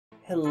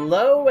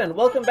Hello and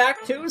welcome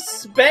back to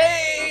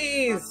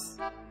space!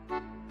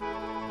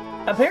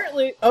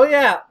 Apparently, oh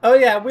yeah,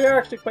 we are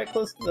actually quite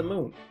close to the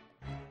moon.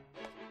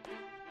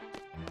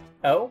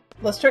 Oh,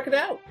 let's check it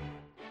out.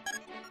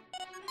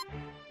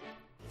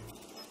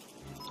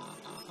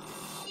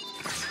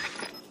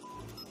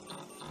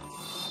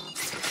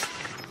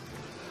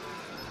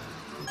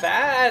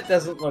 That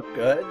doesn't look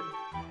good.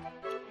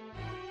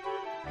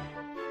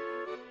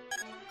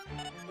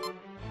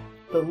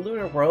 The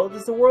lunar world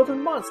is a world of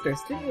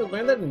monsters. Didn't you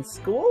learn that in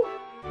school?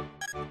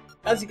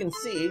 As you can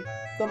see,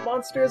 the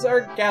monsters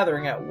are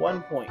gathering at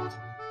one point.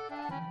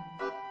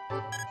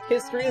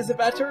 History is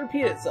about to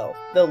repeat itself.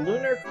 The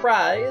lunar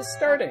cry is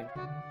starting.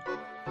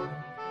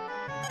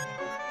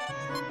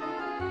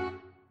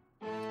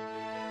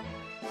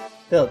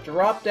 They'll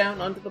drop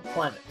down onto the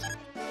planet.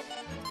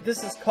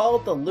 This is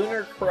called the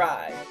lunar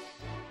cry.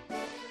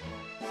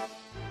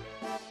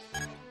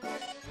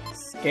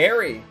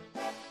 Scary.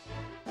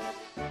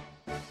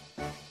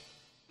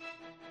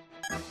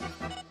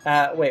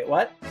 Wait,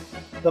 what?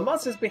 The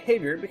monster's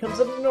behavior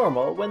becomes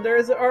abnormal when there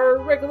are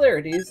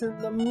irregularities in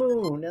the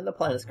moon and the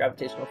planet's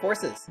gravitational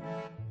forces.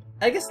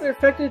 I guess they're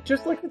affected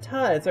just like the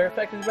tides are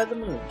affected by the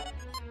moon.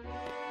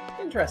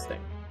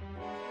 Interesting.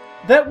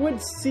 That would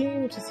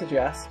seem to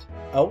suggest...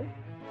 Oh?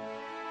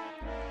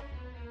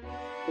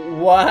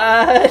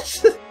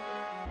 What?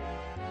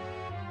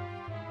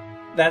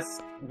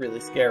 That's really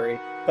scary.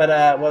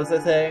 But, what was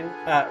I saying?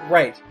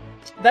 Right.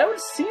 That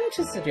would seem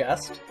to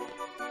suggest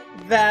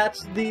that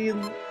the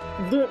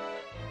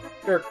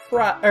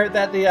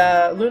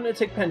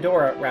lunatic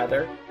Pandora,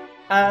 rather,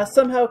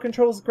 somehow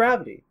controls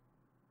gravity.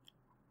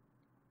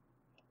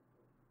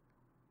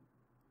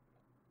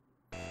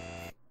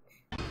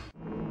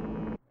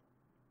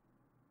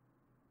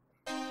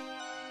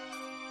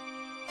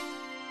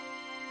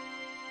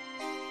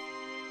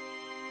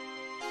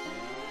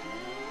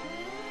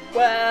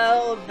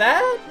 Well,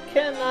 that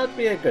cannot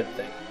be a good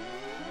thing.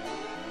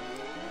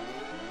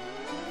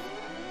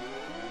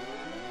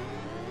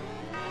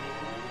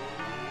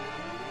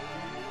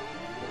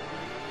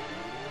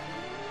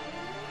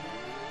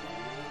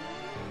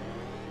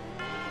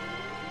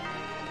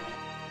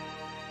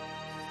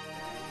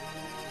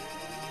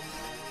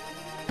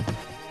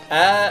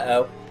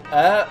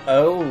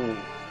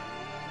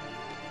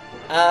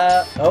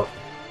 Oh.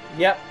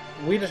 Yep,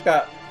 we just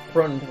got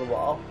thrown into the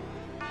wall.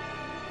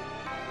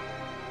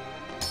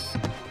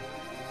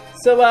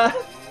 So,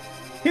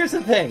 here's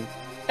the thing.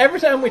 Every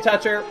time we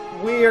touch her,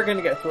 we are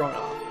gonna get thrown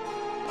off.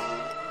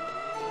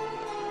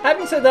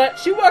 Having said that,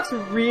 she walks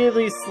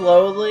really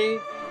slowly,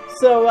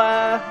 so,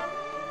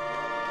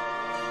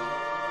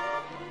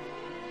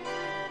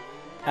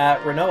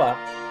 Renoa.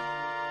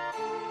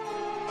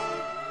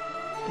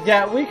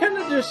 Yeah, we kind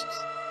of just...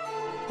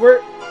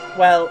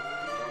 well...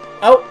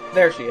 Oh,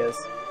 there she is.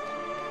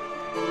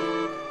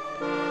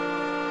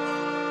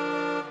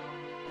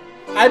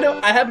 I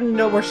happen to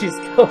know where she's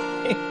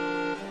going.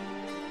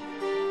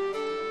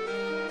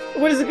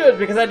 Which is good,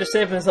 because I just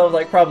saved myself,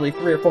 like, probably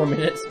 3 or 4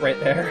 minutes right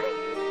there.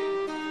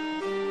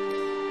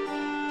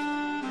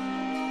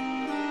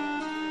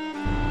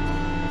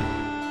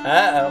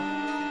 Uh-oh.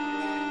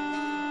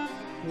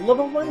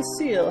 Level 1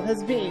 seal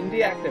has been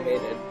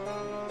deactivated.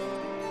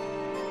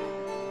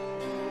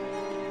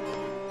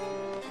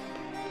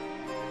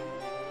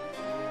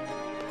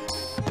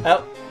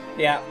 Oh,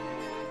 yeah.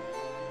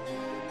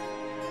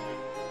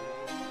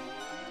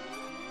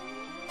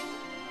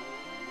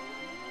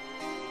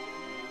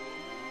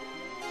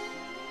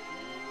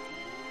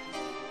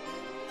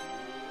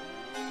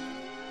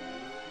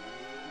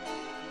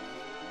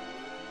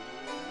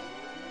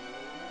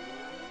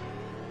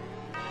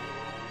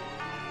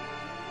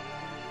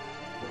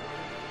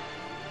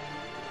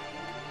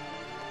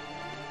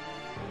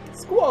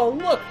 Squall,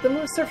 look! The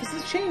moon's surface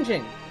is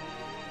changing!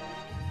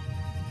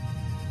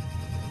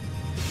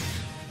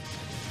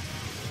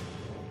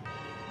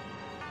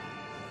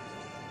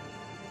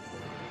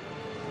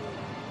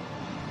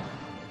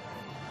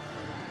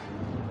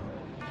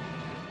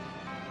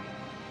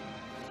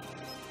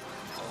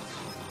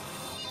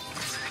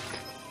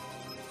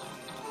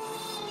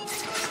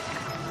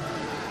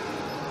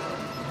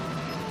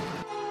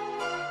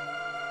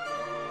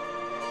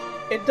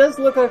 It does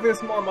look like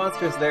there's more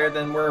monsters there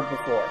than were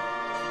before.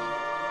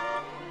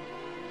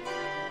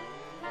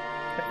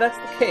 If that's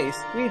the case,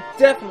 we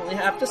definitely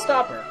have to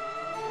stop her.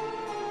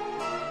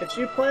 If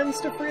she plans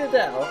to free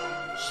Adele,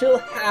 she'll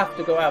have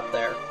to go out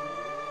there.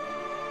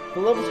 The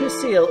level 2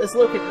 seal is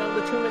located on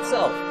the tomb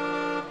itself.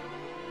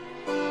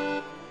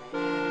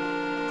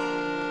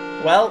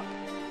 Well...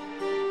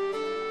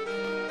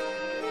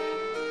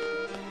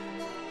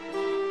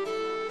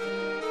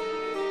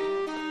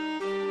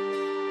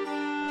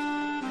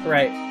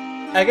 Right.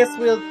 I guess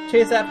we'll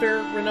chase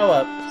after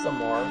Renoa some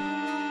more.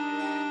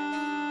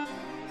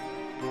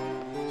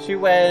 She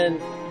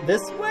went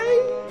this way,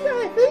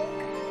 I think?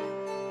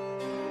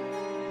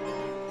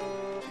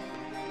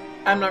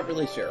 I'm not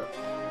really sure.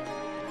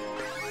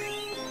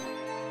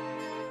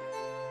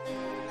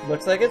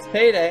 Looks like it's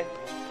payday.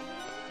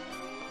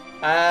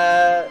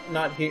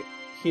 Not here.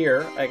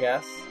 here, I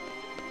guess.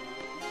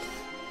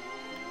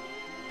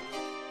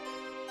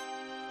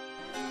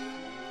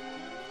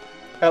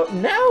 Oh,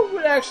 now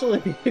would actually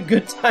be a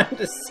good time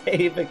to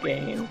save a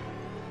game.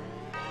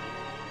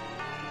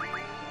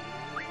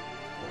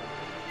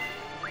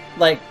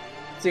 Like,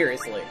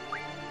 seriously.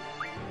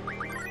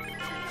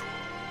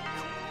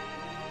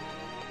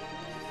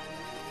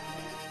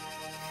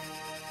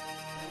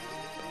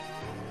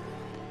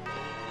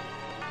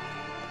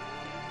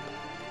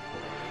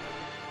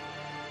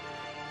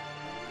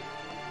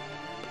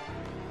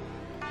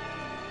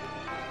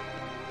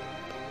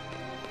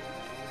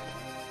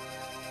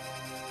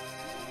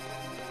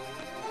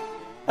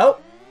 Oh,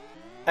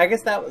 I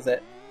guess that was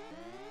it.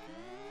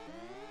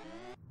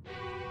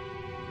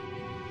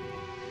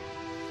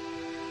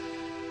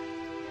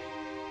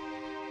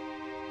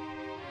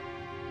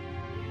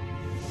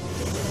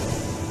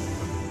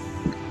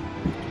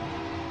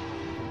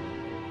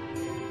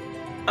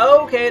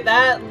 Okay,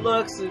 that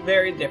looks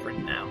very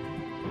different now.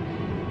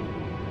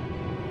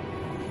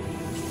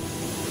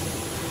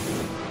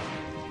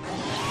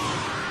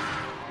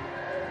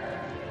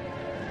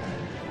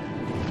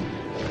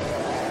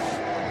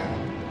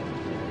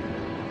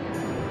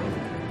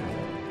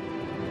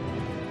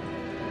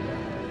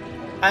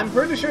 I'm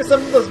pretty sure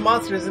some of those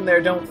monsters in there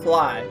don't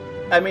fly.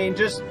 I mean,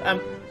 I'm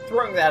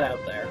throwing that out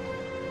there.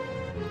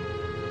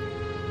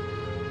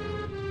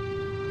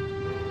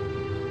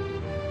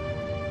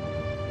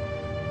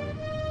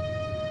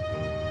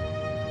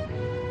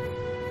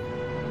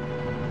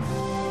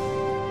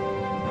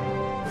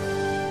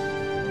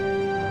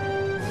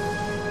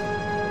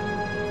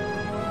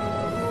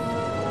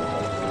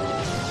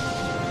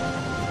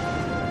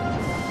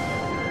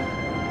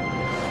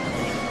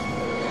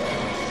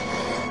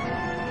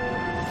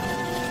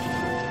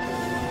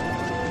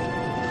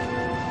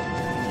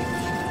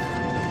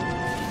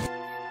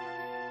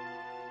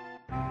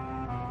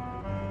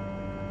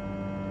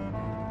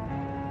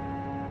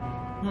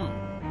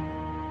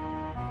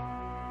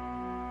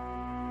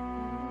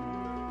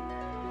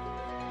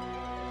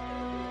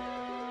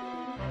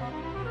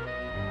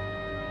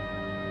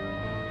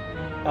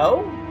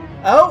 Oh?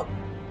 Oh!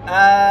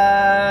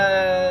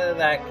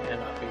 That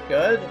cannot be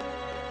good.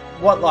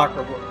 What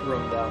locker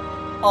room,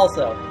 though?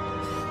 Also,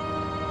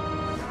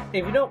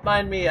 if you don't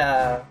mind me,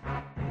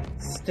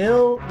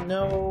 still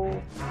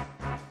no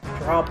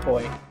draw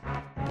point.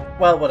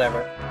 Well,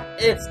 whatever.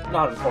 It's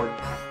not important.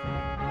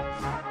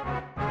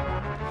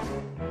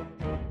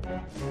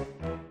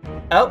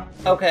 Oh,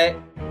 okay.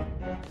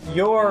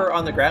 You're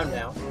on the ground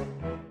now.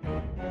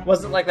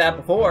 Wasn't like that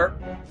before.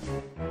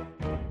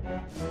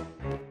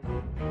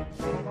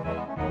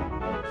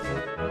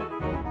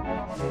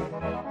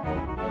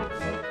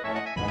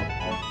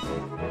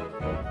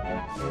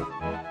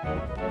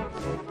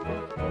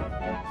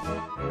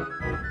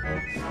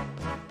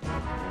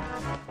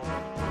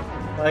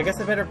 Well, I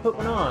guess I better put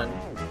one on.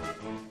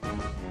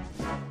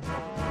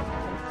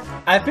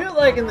 I feel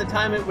like in the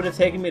time it would have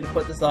taken me to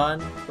put this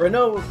on,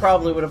 Renault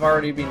probably would have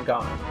already been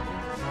gone.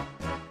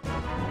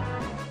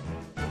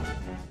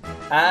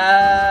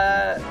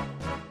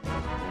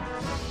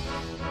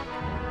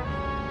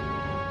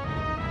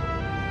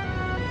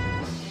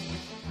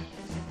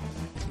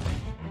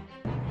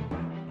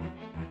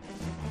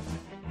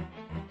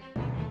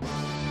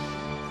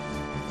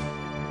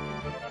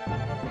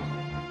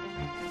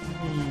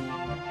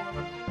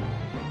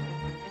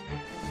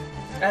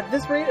 At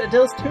this rate,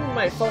 Adele's tomb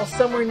might fall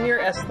somewhere near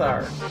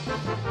Esthar.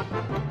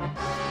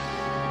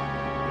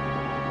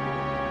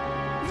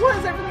 Why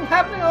is everything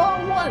happening all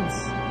at once?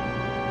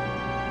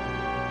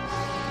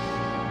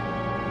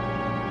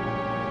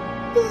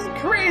 This is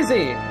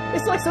crazy!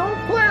 It's like someone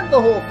planned the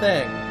whole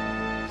thing!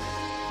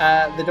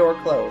 The door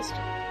closed.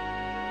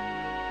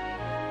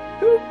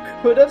 Who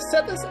could have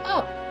set this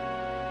up?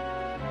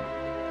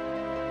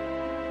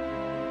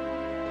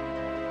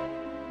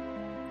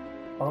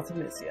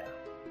 Ultimisia.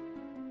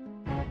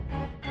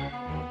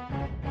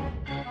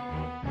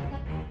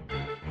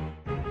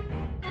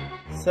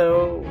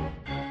 So...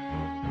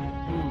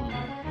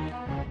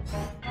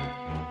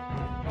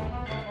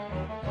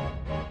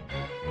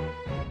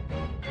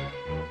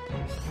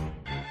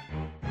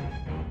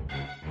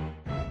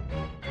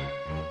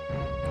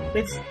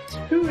 It's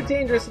too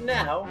dangerous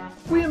now.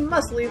 We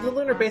must leave the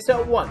lunar base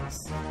at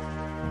once.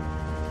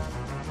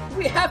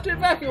 We have to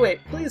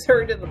evacuate. Please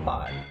hurry to the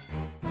pod.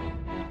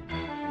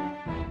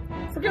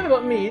 Forget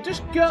about me.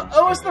 Just go.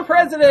 Oh, it's the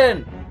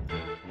president!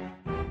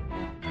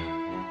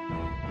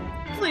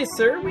 Please,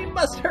 sir, we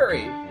must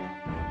hurry.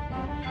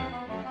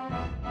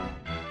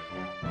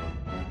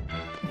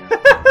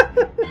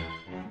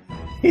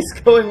 He's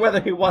going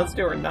whether he wants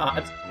to or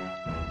not.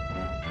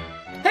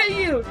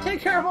 Hey, you! Take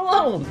care of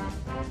alone!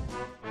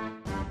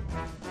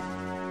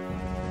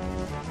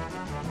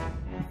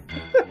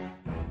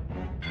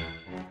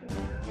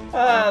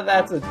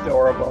 That's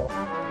adorable.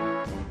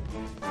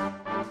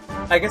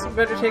 I guess we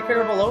better take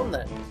care of alone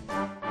then.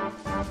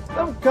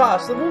 Oh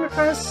gosh, the lunar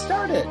car has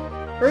started!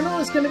 Renault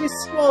is going to be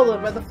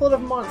swallowed by the flood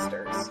of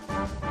monsters.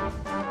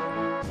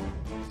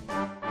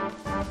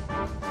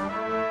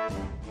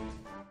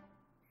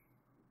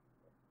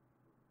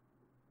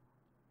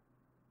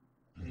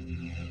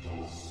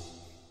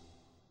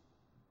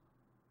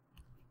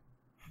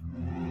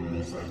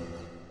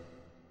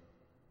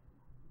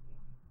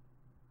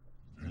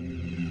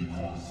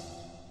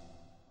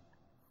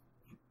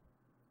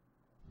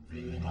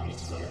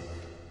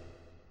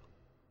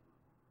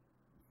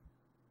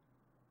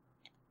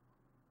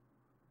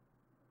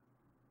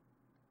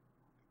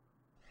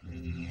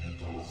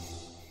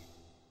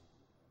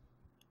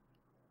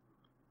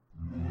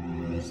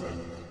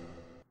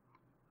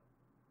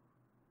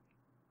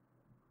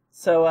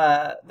 So,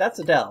 that's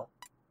Adele.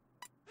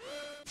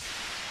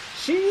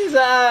 She's, 3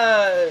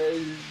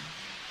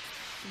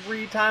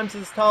 times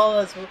as tall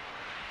as...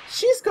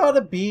 She's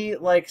gotta be,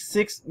 like,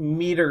 6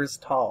 meters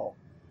tall.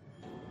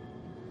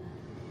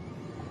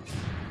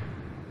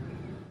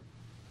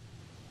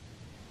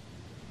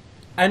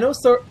 I know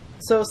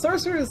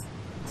sorceresses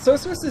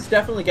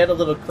definitely get a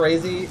little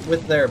crazy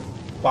with their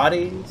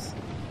bodies.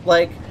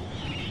 Like,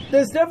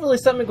 there's definitely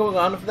something going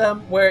on with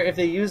them where if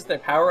they use their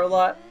power a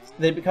lot,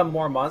 they become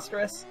more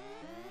monstrous.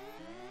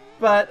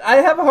 But I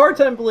have a hard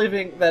time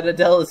believing that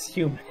Adele is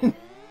human.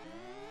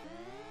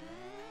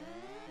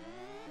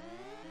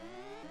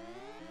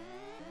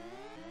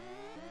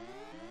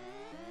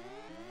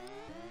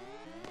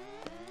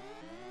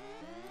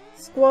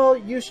 Squall,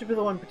 you should be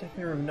the one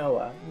protecting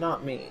Renoa,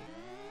 not me.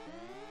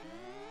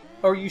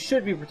 Or you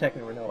should be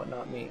protecting Renoa,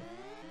 not me.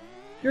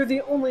 You're the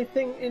only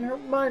thing in her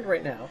mind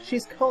right now.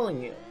 She's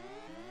calling you.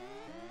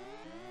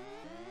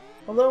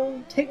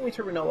 Alone, take me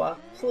to Renoa,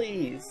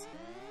 please.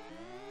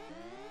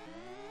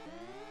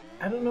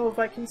 I don't know if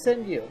I can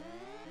send you.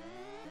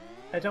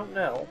 I don't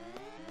know.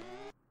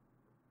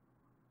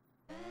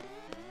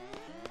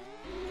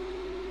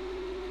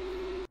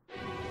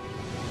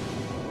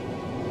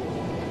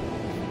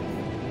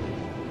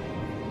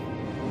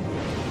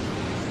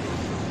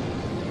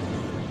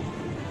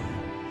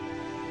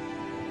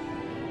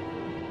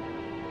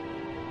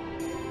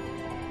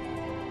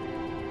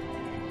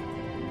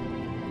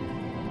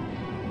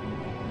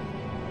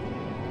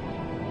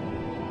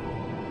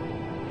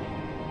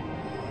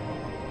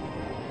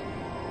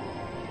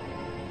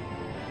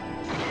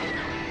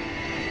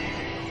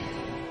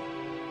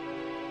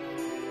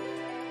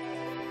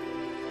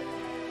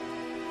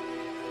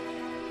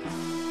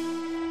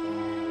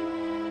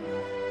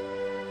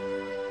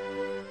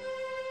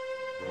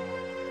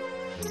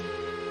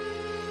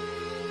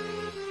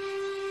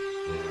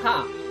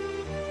 Huh.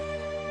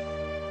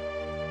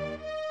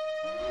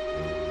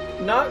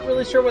 Not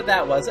really sure what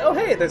that was. Oh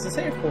hey, there's a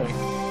save point.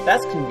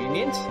 That's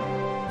convenient.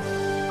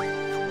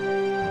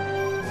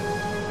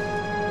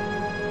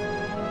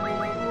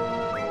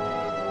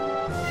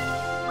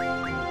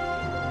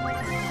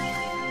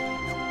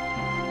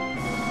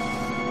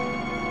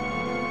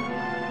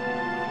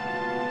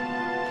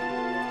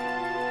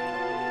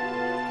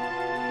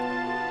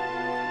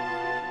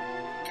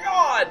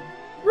 God!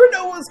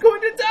 Renoa's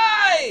going to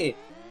die!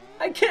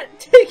 I can't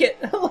take it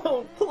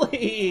alone,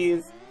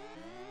 please!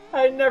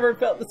 I never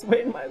felt this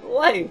way in my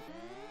life!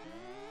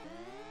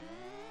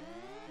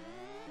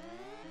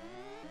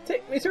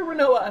 Take me to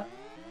Renoa,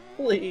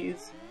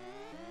 please.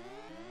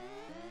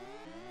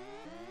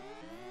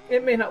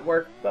 It may not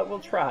work, but we'll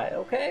try,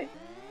 okay?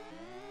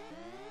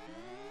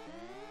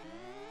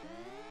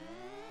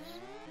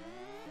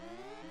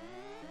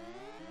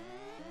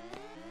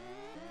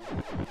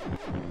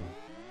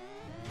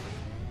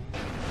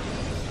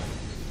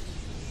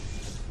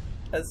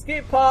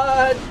 Escape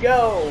pod,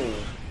 go!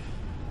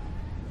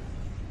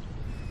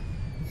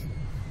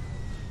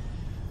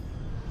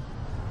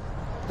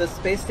 The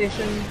space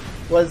station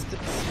was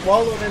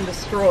swallowed and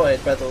destroyed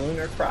by the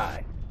Lunar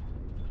Cry.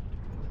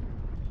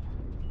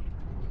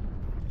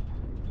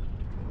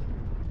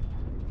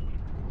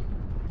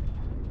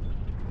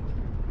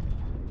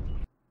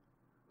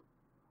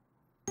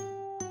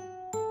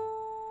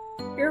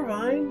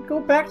 Irvine, go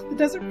back to the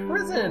desert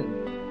prison!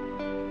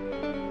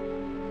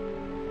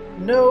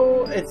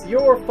 No, it's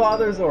your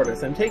father's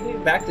orders. I'm taking you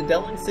back to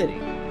Delling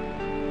City.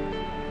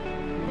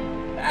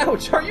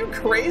 Ouch, are you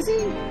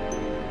crazy?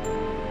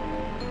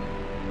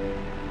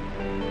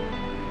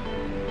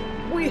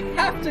 We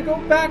have to go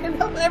back and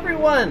help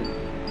everyone!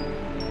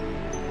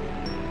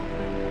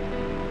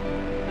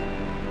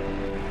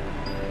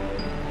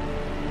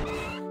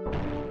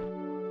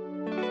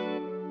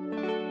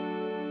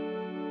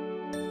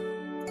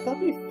 They'll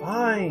be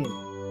fine.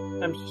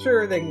 I'm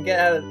sure they can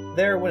get out of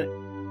there when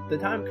the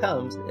time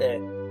comes.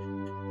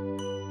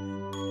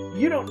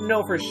 You don't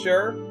know for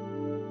sure.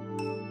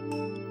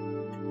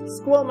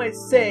 Squall might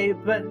say,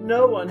 but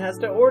no one has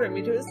to order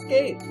me to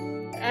escape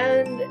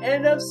and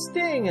end up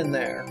staying in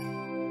there.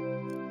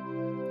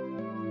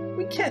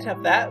 We can't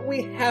have that.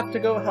 We have to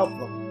go help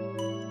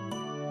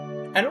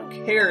them. I don't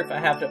care if I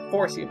have to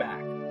force you back.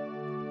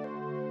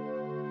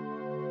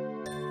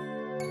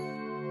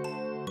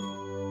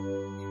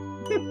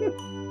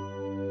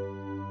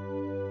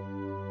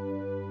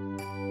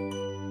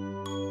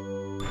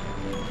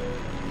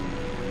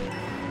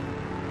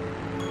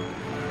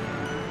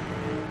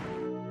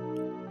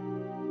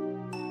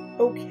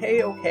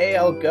 Okay,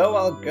 I'll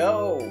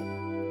go.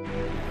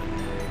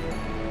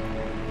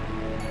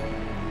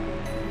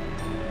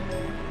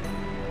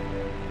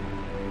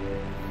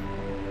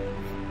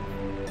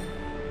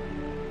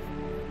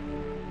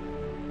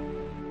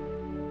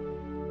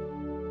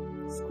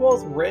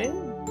 Squall's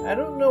ring? I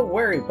don't know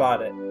where he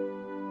bought it.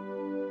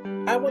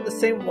 I want the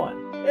same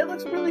one. It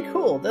looks really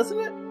cool, doesn't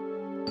it?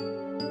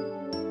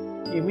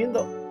 You mean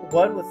the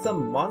one with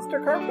some monster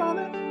carved on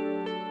it?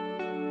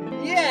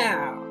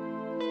 Yeah!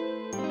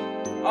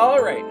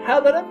 Alright, how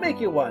about I make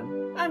you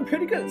one? I'm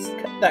pretty good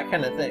at that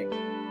kind of thing.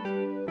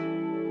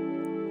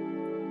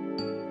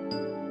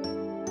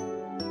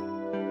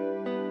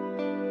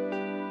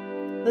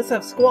 Let's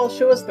have Squall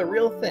show us the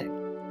real thing.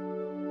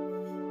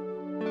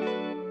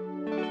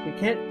 We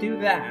can't do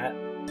that.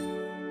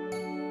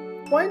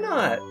 Why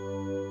not?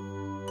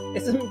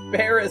 It's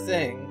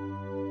embarrassing.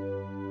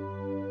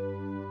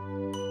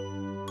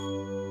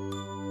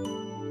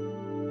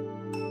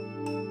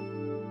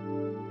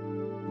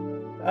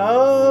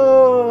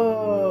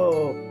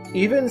 Oh,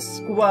 even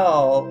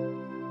Squall,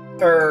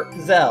 or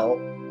Zell,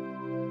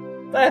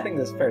 I think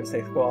it's fair to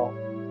say Squall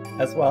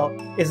as well,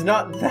 is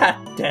not that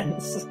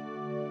dense.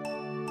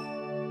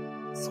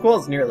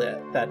 Squall's nearly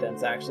that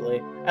dense,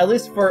 actually. At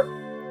least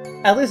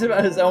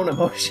about his own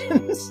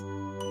emotions.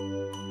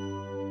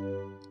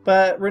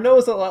 But Renault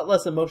is a lot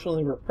less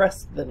emotionally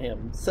repressed than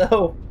him,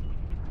 so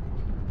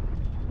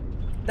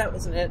that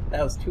wasn't it.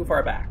 That was too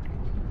far back.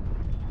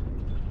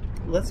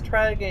 Let's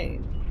try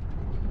again.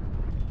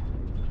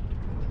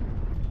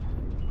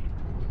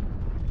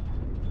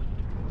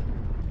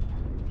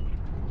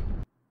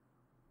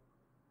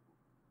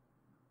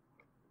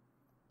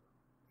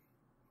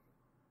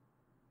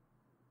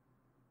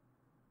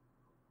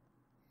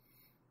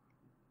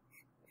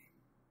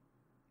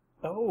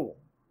 Oh.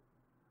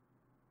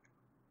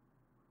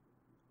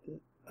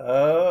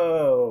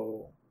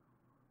 Oh.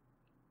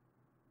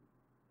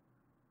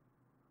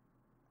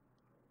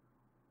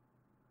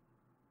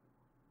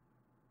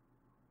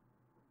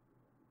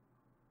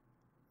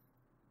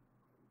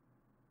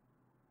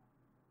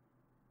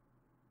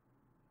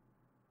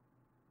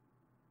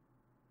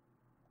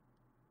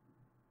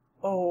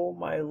 Oh,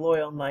 my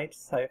loyal knight,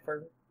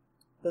 Cypher.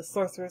 The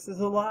sorceress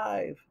is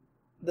alive.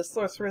 The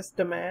sorceress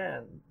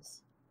demands.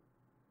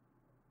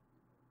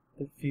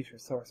 The future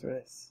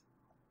sorceress.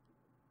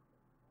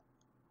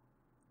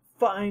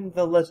 Find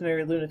the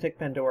legendary lunatic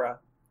Pandora,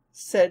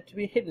 said to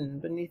be hidden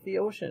beneath the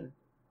ocean.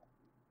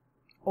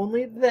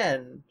 Only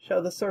then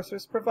shall the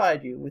sorceress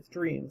provide you with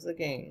dreams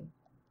again.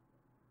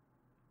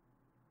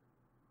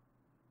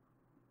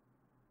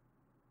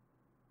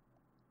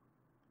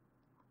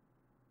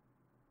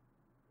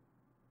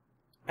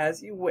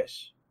 As you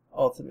wish,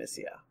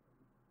 Ultimisia.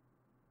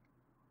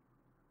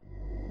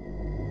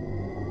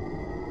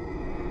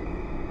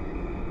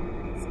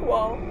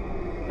 Squall,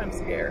 I'm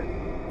scared.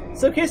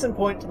 So case in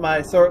point,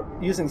 my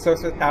using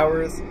sorceress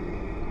powers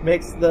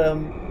makes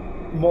them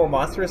more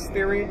monstrous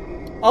theory.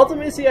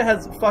 Ultimisia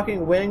has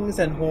fucking wings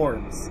and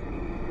horns.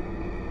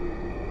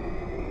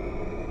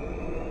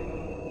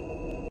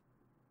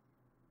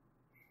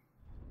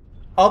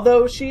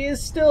 Although she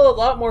is still a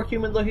lot more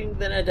human looking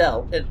than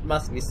Adele, it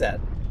must be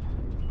said.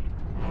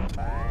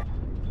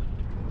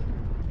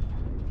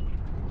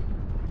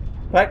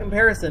 By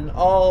comparison,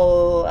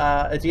 all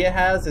Adia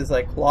has is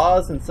like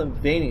claws and some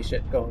veiny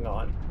shit going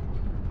on.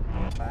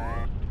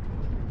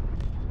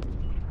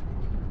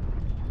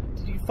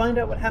 Did you find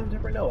out what happened to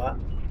Renoa?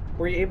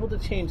 Were you able to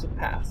change the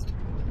past?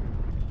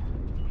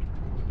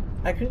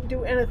 I couldn't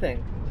do anything.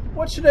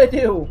 What should I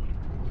do?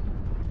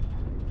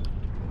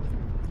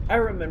 I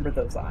remember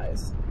those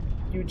eyes.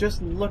 You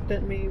just looked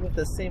at me with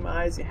the same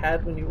eyes you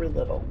had when you were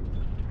little.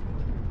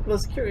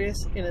 Those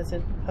curious,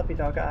 innocent, puppy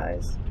dog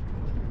eyes.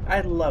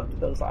 I loved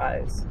those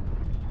eyes.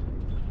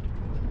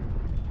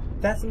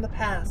 That's in the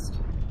past.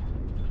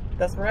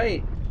 That's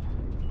right.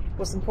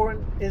 What's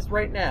important is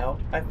right now,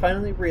 I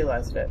finally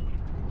realized it.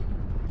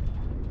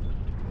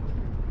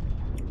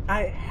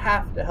 I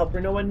have to help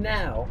Renoa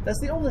now. That's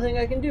the only thing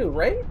I can do,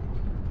 right?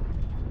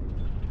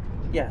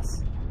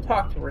 Yes.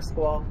 Talk to her,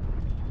 Squall.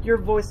 Your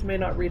voice may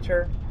not reach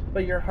her,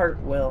 but your heart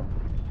will.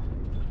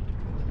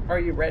 Are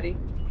you ready?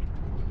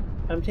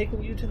 I'm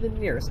taking you to the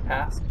nearest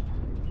past,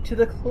 to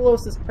the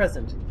closest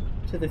present,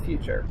 to the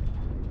future.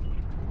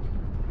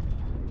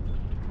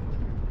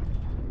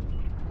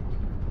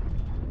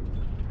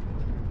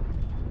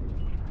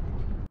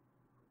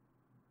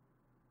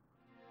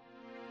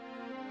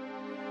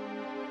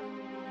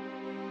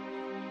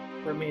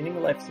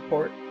 Remaining life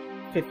support,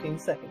 15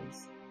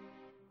 seconds.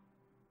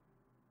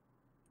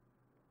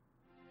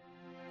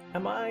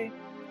 Am I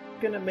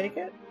gonna make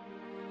it?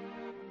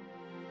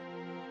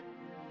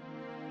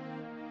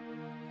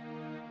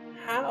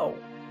 How?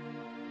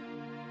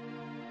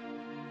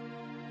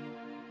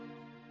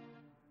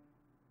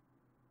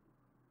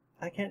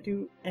 I can't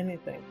do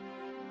anything.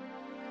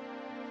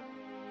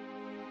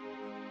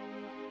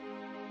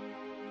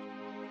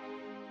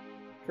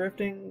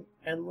 Drifting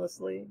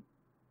endlessly.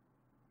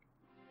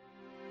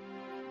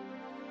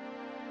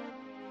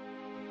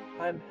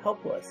 I'm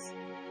helpless.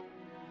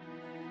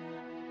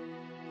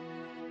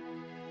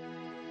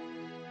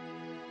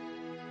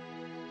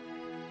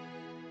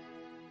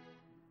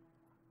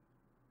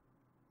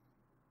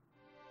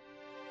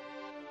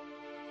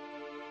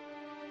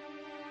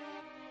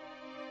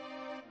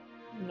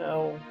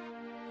 No.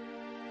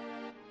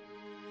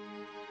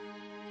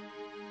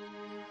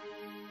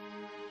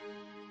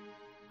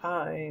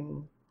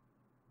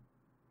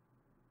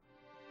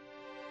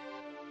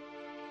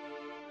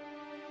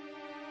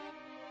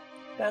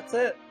 That's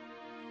it.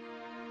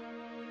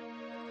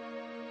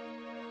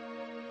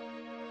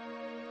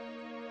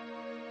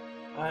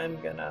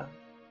 I'm gonna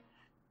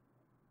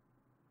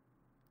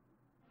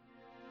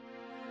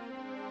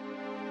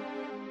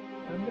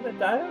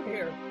die out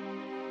here.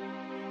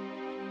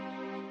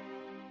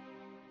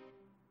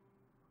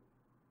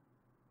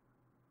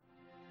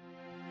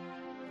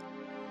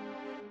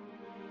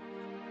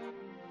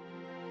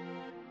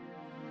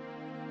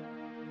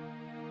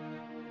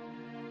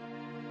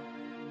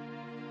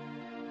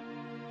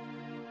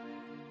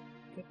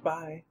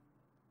 Goodbye.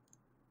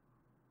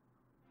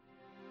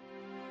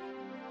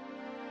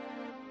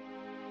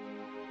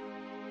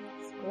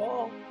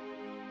 Squall.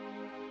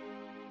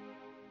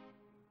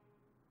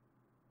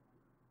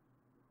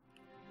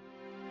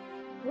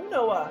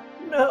 Noah,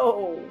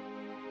 no!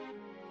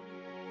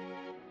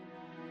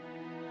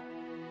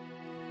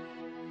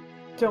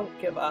 Don't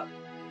give up.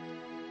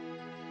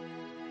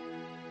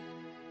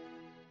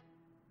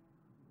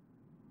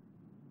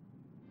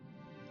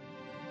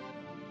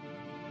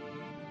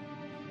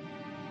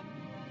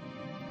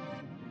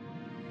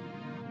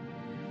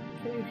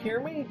 Can you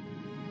hear me?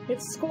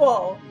 It's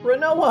Squall!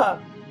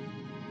 Renoa!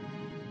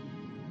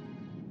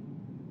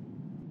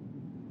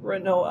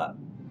 Renoa.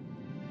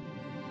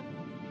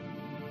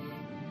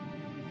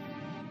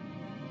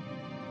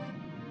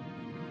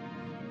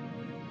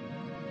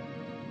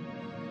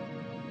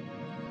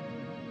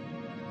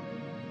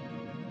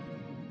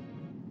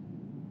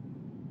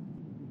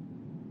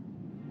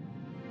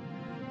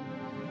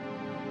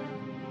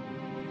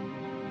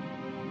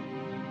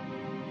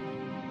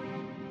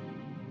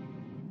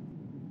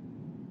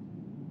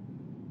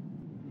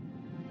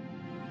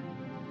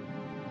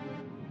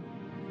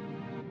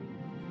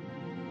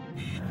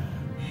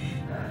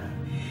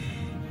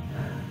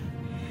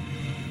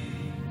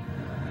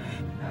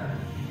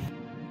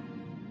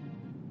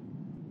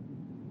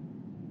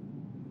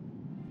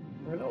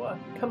 Renoa,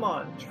 come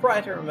on,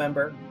 try to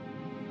remember.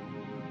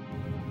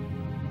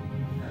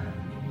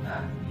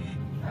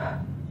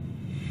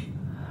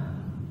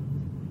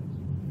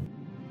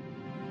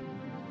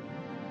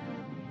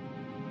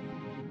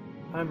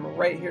 I'm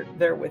right here,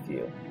 there with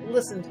you.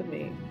 Listen to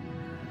me.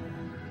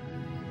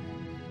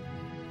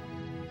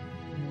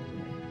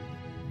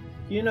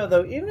 You know,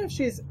 though, even if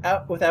she's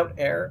out without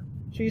air,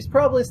 she's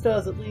probably still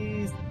has at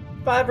least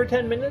 5 or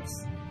 10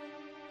 minutes.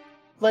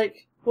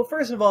 Like, well,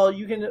 first of all,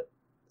 you can...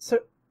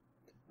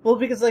 Well,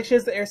 because, like, she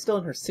has the air still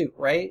in her suit,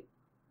 right?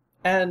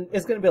 And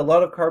it's going to be a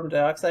lot of carbon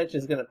dioxide.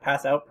 She's going to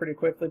pass out pretty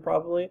quickly,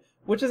 probably.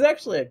 Which is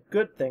actually a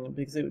good thing,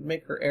 because it would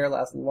make her air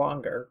last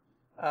longer.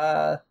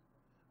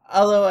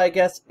 Although, I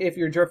guess, if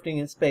you're drifting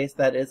in space,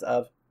 that is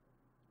of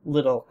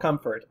little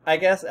comfort. I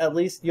guess, at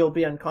least, you'll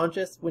be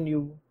unconscious when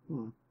you...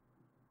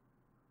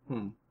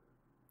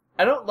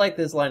 I don't like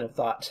this line of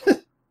thought.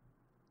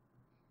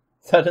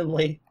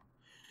 Suddenly...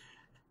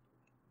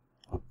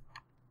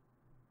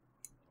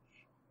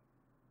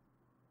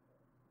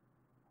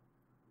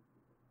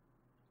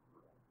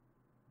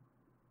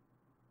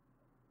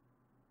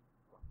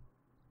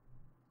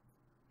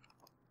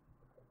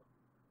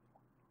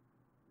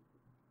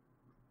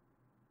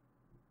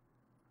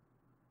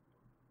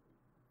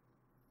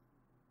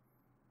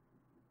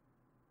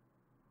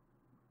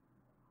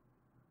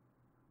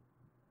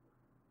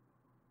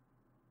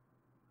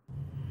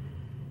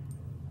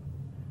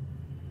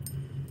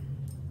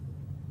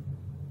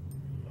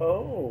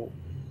 Oh.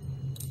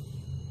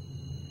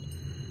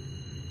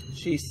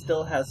 She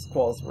still has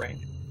Squall's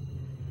ring.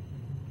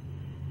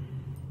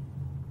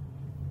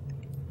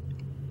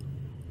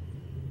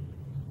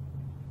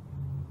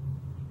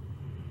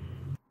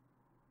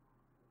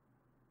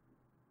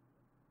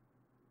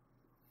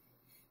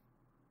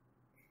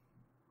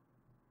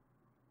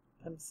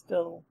 I'm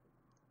still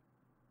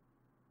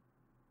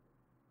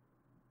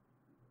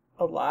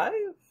alive?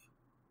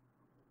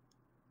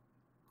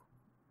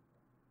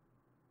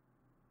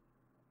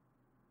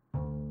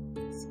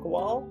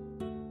 Squall?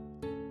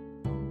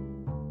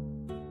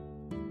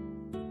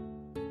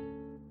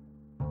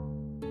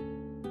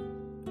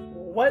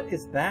 What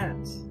is that?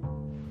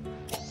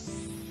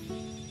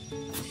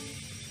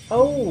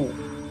 Oh!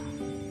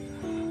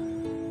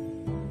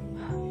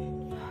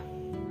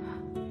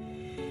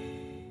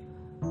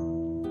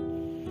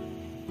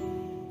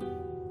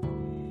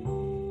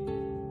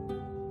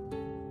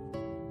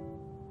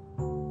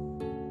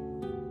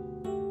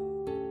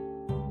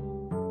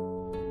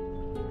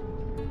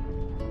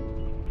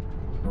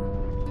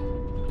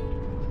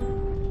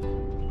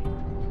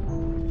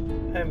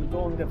 I'm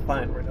going to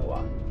find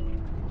Renoa.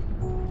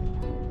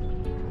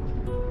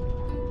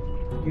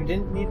 You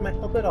didn't need my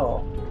help at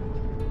all.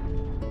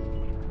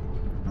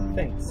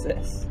 Thanks,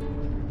 sis.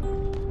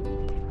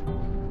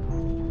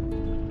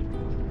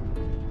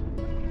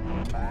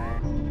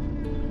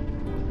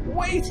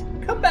 Wait!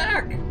 Come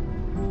back!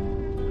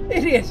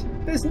 Idiot!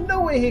 There's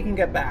no way he can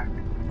get back!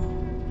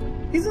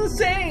 He's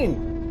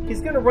insane!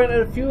 He's gonna run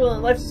out of fuel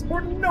and life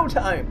support in no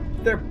time!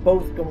 They're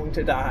both going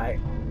to die.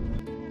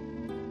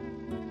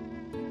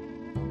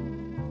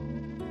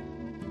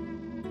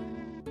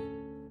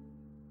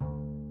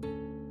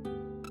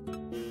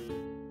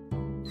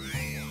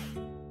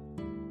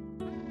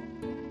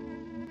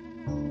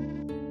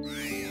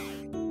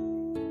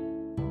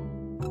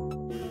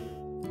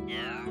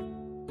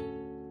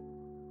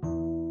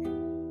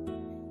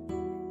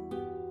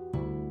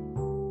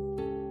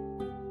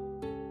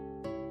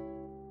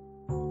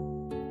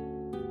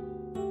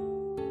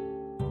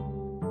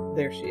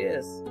 There she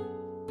is.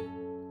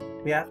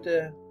 We have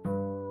to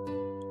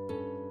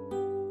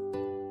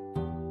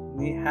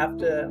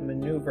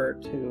maneuver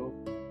to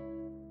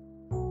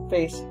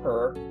face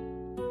her.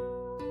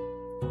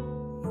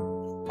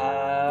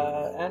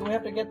 And we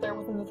have to get there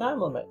within the time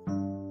limit.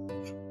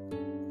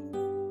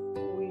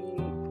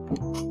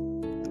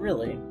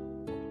 Really?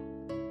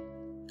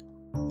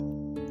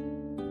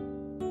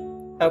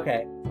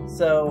 Okay,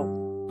 so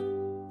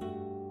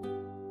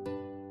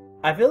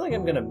I feel like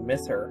I'm gonna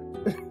miss her.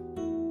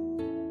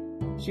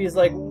 She's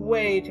like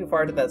way too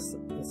far to the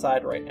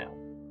side right now.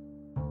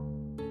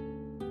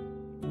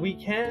 We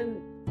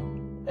can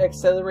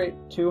accelerate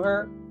to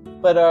her,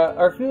 but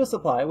our fuel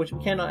supply, which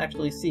we cannot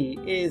actually see,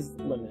 is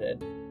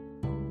limited.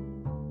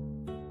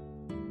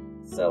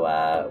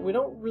 So we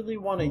don't really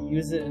want to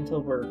use it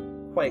until we're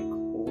quite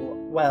cool.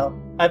 Well,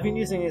 I've been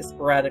using it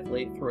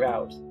sporadically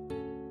throughout.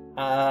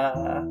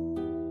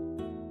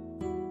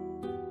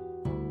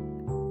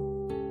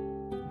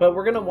 But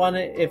we're gonna want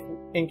it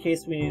in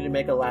case we need to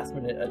make a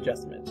last-minute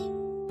adjustment.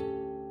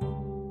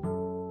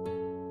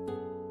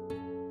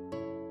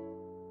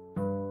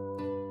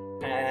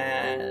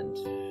 And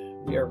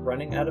we are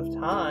running out of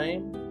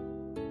time.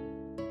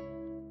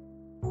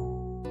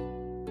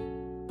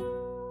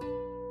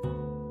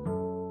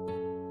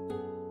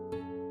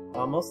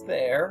 Almost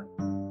there.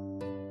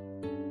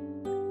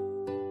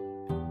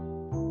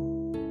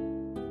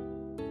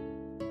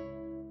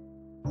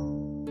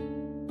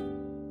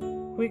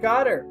 We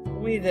got her!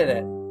 We did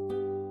it!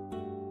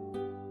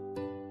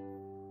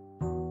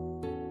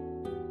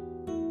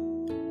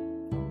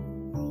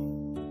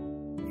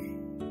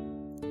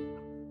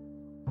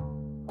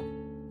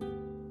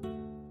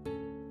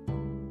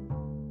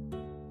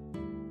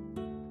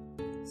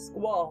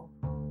 Squall,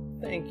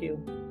 thank you.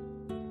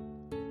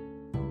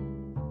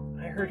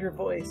 I heard your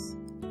voice.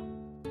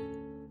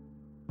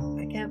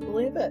 I can't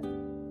believe it.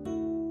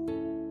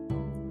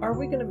 Are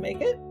we gonna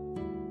make it?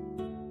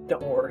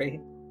 Don't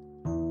worry.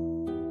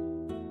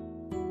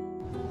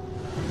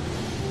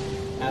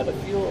 Out of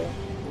fuel.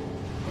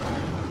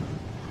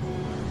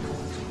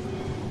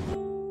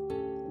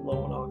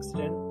 Low on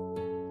oxygen.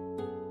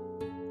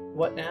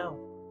 What now?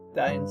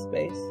 Die in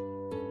space?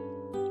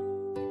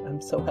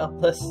 I'm so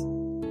helpless.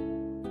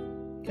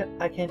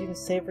 I can't even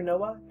save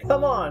Rinoa?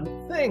 Come on,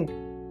 think!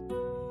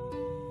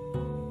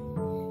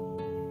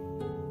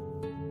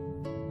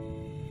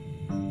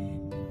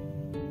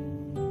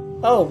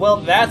 Oh, well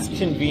that's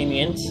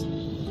convenient.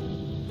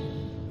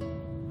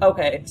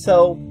 Okay,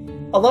 so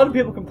a lot of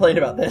people complain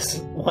about this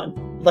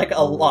one. Like,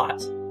 a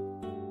lot.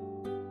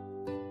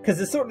 Because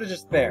it's sort of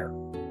just there.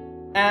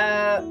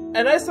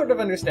 And I sort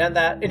of understand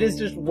that. It is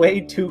just way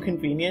too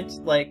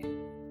convenient. Like,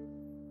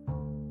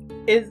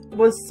 it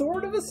was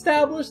sort of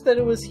established that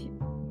it was...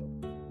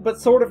 but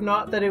sort of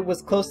not that it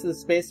was close to the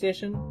space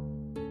station.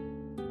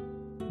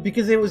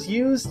 Because it was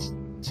used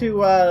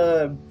to,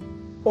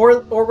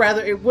 or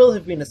rather, it will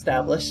have been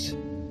established.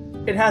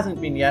 It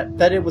hasn't been yet,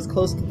 that it was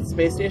close to the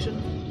space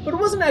station. But it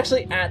wasn't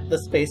actually at the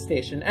space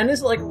station, and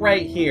it's like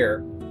right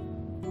here.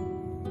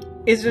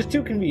 It's just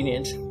too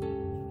convenient.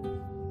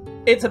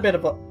 It's a bit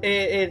of a...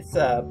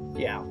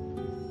 yeah.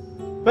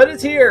 But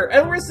it's here,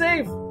 and we're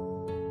safe!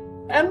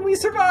 And we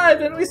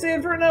survived, and we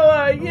saved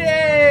Rinoa!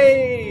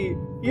 Yay!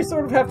 You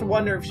sort of have to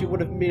wonder if she would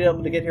have been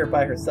able to get here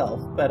by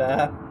herself, but,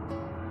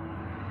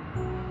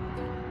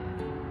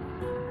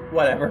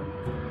 whatever.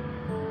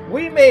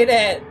 We made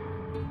it!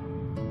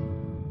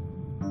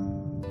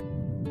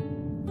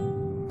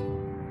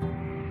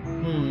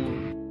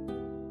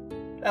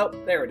 Oh,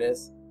 there it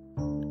is.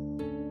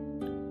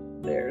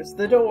 There's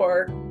the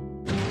door.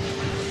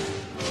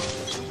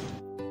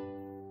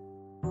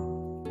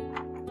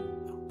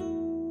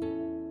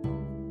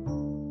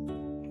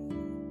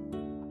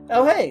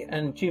 Oh hey,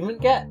 an achievement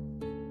get.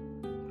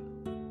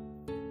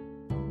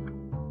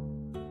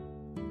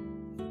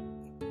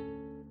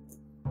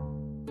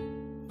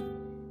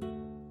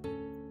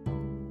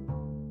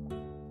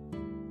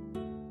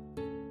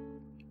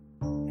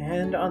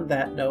 And on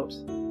that note,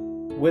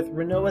 with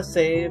Rinoa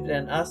saved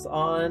and us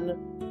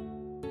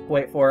on,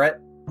 wait for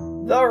it,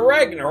 the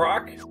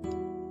Ragnarok,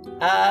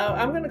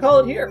 I'm gonna call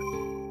it here.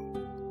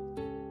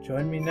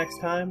 Join me next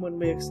time when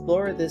we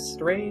explore this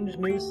strange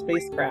new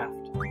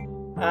spacecraft.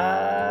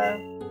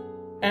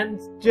 And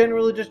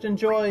generally just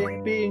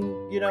enjoy being,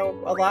 you know,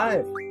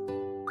 alive.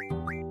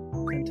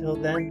 Until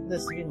then,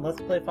 this has been Let's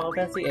Play Final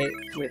Fantasy VIII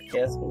with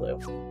KS Blue.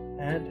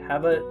 And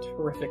have a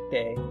terrific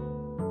day.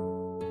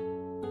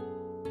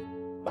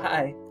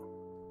 Bye.